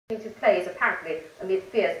into place apparently amid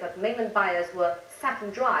fears that mainland buyers were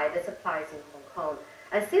sucking dry the supplies in Hong Kong.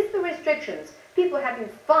 And since the restrictions, people have been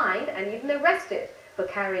fined and even arrested for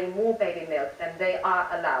carrying more baby milk than they are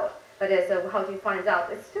allowed. But as how do you find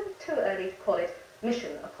out, it's still too early to call it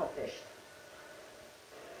mission accomplished.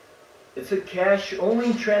 It's a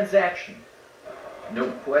cash-only transaction. No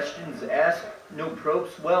questions asked, no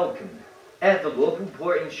probes welcomed. At the local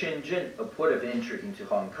port in Shenzhen, a port of entry into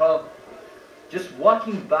Hong Kong, just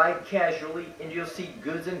walking by casually and you'll see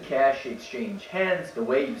goods and cash exchange hands the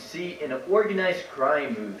way you see in an organized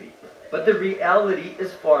crime movie. But the reality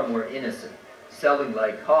is far more innocent. Selling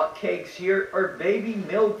like hotcakes here are baby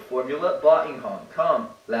milk formula bought in Hong Kong.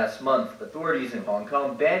 Last month, authorities in Hong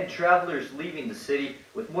Kong banned travelers leaving the city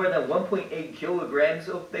with more than 1.8 kilograms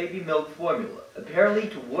of baby milk formula, apparently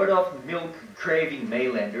to ward off milk-craving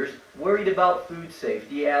mainlanders worried about food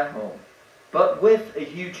safety at home. But with a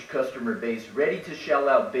huge customer base ready to shell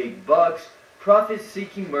out big bucks,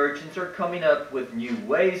 profit-seeking merchants are coming up with new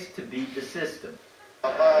ways to beat the system.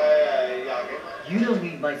 You don't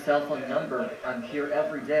need my cell phone number. I'm here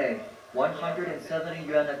every day. 170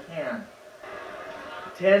 yuan a can.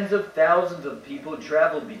 Tens of thousands of people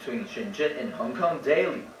travel between Shenzhen and Hong Kong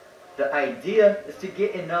daily. The idea is to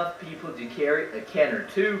get enough people to carry a can or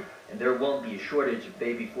two, and there won't be a shortage of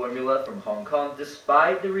baby formula from Hong Kong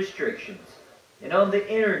despite the restrictions. And on the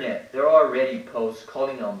internet, there are already posts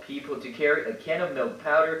calling on people to carry a can of milk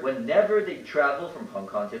powder whenever they travel from Hong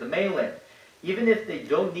Kong to the mainland. Even if they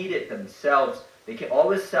don't need it themselves, they can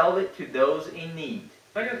always sell it to those in need.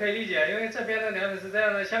 那就可以理解，因为这边的粮食是这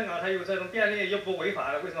样的，香港它有这种便利又不违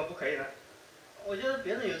法的，为什么不可以呢？我觉得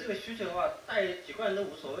别人有这个需求的话，带几罐都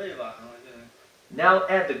无所谓吧。Now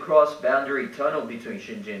at the cross-boundary tunnel between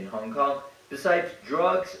Shenzhen and Hong Kong, besides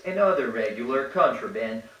drugs and other regular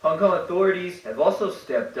contraband, Hong Kong authorities have also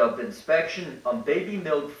stepped up inspection on baby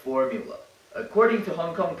milk formula. According to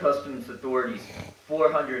Hong Kong customs authorities,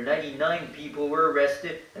 499 people were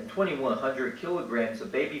arrested and 2,100 kilograms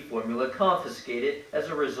of baby formula confiscated as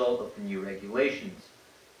a result of the new regulations.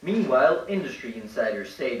 Meanwhile, industry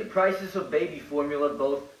insiders say the prices of baby formula,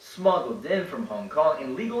 both smuggled in from Hong Kong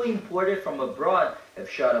and legally imported from abroad, have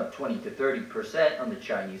shot up 20 to 30% on the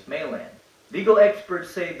Chinese mainland. Legal experts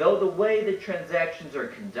say though the way the transactions are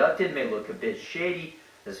conducted may look a bit shady,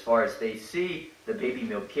 as far as they see, the baby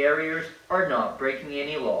milk carriers are not breaking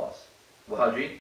any laws. Wu Haojun.